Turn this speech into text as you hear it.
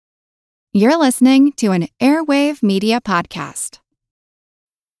You're listening to an Airwave Media Podcast.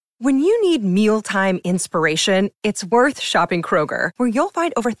 When you need mealtime inspiration, it's worth shopping Kroger, where you'll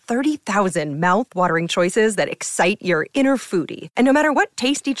find over 30,000 mouth-watering choices that excite your inner foodie. And no matter what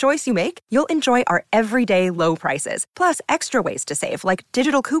tasty choice you make, you'll enjoy our everyday low prices, plus extra ways to save, like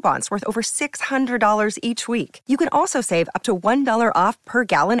digital coupons worth over $600 each week. You can also save up to $1 off per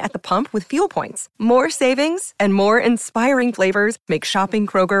gallon at the pump with fuel points. More savings and more inspiring flavors make shopping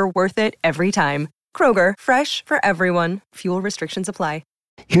Kroger worth it every time. Kroger, fresh for everyone. Fuel restrictions apply.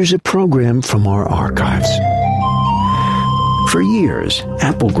 Here's a program from our archives. For years,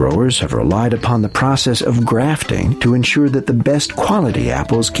 apple growers have relied upon the process of grafting to ensure that the best quality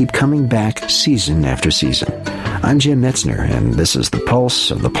apples keep coming back season after season. I'm Jim Metzner, and this is The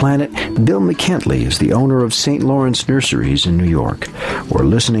Pulse of the Planet. Bill McKentley is the owner of St. Lawrence Nurseries in New York. We're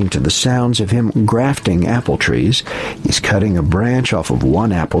listening to the sounds of him grafting apple trees. He's cutting a branch off of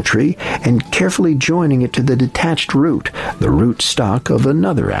one apple tree and carefully joining it to the detached root, the root stock of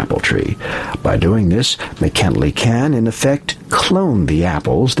another apple tree. By doing this, McKentley can, in effect, clone the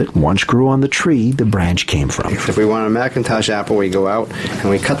apples that once grew on the tree the branch came from. If we want a McIntosh apple, we go out and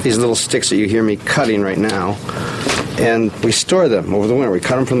we cut these little sticks that you hear me cutting right now, and we store them over the winter. We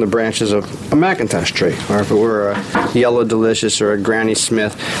cut them from the branches of a McIntosh tree. Or if it were a Yellow Delicious or a Granny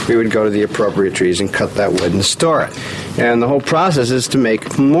Smith, we would go to the appropriate trees and cut that wood and store it. And the whole process is to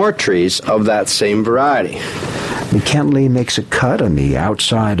make more trees of that same variety. McKentley makes a cut on the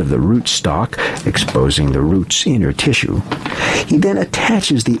outside of the root stock, exposing the root's inner tissue. He then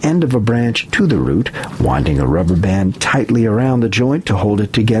attaches the end of a branch to the root, winding a rubber band tightly around the joint to hold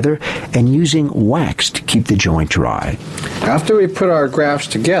it together, and using wax to keep the joint dry. After we put our grafts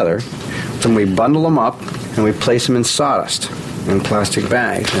together, then we bundle them up and we place them in sawdust in plastic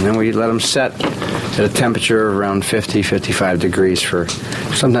bags, and then we let them set at a temperature of around 50, 55 degrees for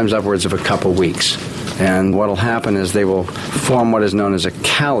sometimes upwards of a couple weeks. And what will happen is they will form what is known as a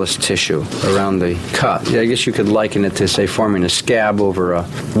callus tissue around the cut. I guess you could liken it to, say, forming a scab over a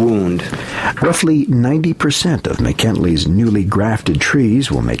wound. Roughly 90% of McKentley's newly grafted trees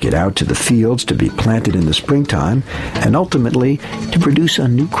will make it out to the fields to be planted in the springtime and ultimately to produce a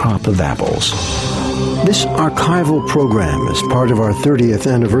new crop of apples. This archival program is part of our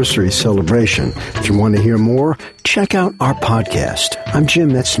 30th anniversary celebration. If you want to hear more, check out our podcast. I'm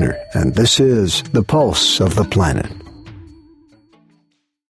Jim Metzner, and this is The Pulse of the Planet.